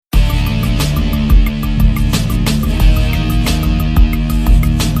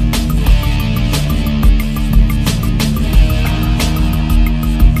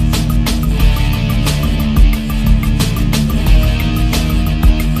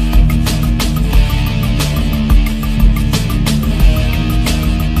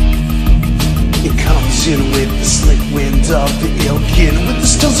of the ill kid. With the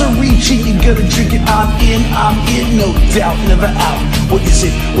stills are reaching, you gotta drink it. I'm in, no doubt, never out. What is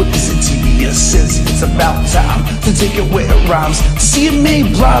it? TBS says it's about time to take it where it rhymes. See, it may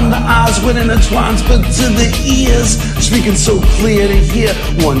blind the eyes when it intertwines, but to the ears, speaking so clear to hear.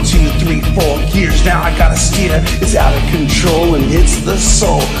 1, 2, 3, 4 gears, now I gotta steer. It's out of control and hits the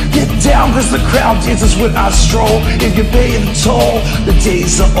soul. Get down, cause the crowd dances when I stroll. If you pay the toll, the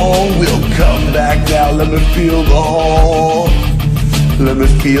days are old. We'll come back now, let me feel the whole. Let me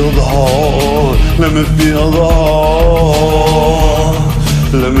feel the whole. Let me feel the whole.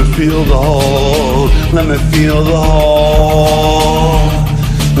 Let me feel the whole. Let me feel the whole.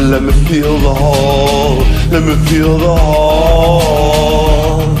 Let me feel the whole. Let me feel the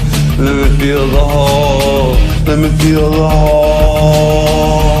whole. Let me feel the whole. Let me feel the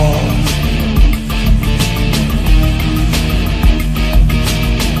whole.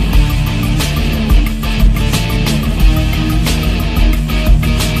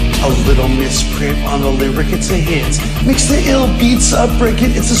 A little misprint on the lyric, it's a hit. Mix the ill beats up, break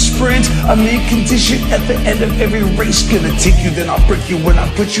it, it's a sprint. I make condition at the end of every race. Gonna take you, then I'll break you when I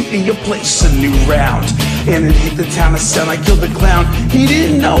put you in your place. A new round, and it hit the town of sound. I killed the clown. He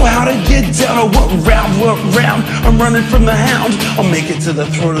didn't know how to get down or what round. I'm running from the hound. I'll make it to the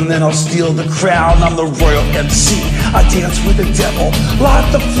throne and then I'll steal the crown. I'm the royal MC. I dance with the devil. Light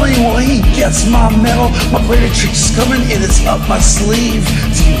the flame while he gets my medal. My greater trick's coming and it's up my sleeve.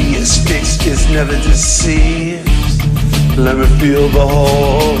 TBS Fix is never deceived. Let me feel the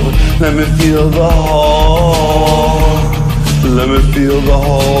whole. Let me feel the whole. Let me feel the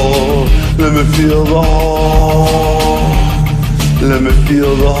whole. Let me feel the whole. Let me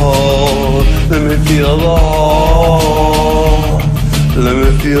feel the whole. Let me feel the whole. Let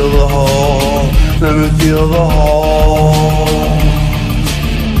me feel the whole. Let me feel the whole.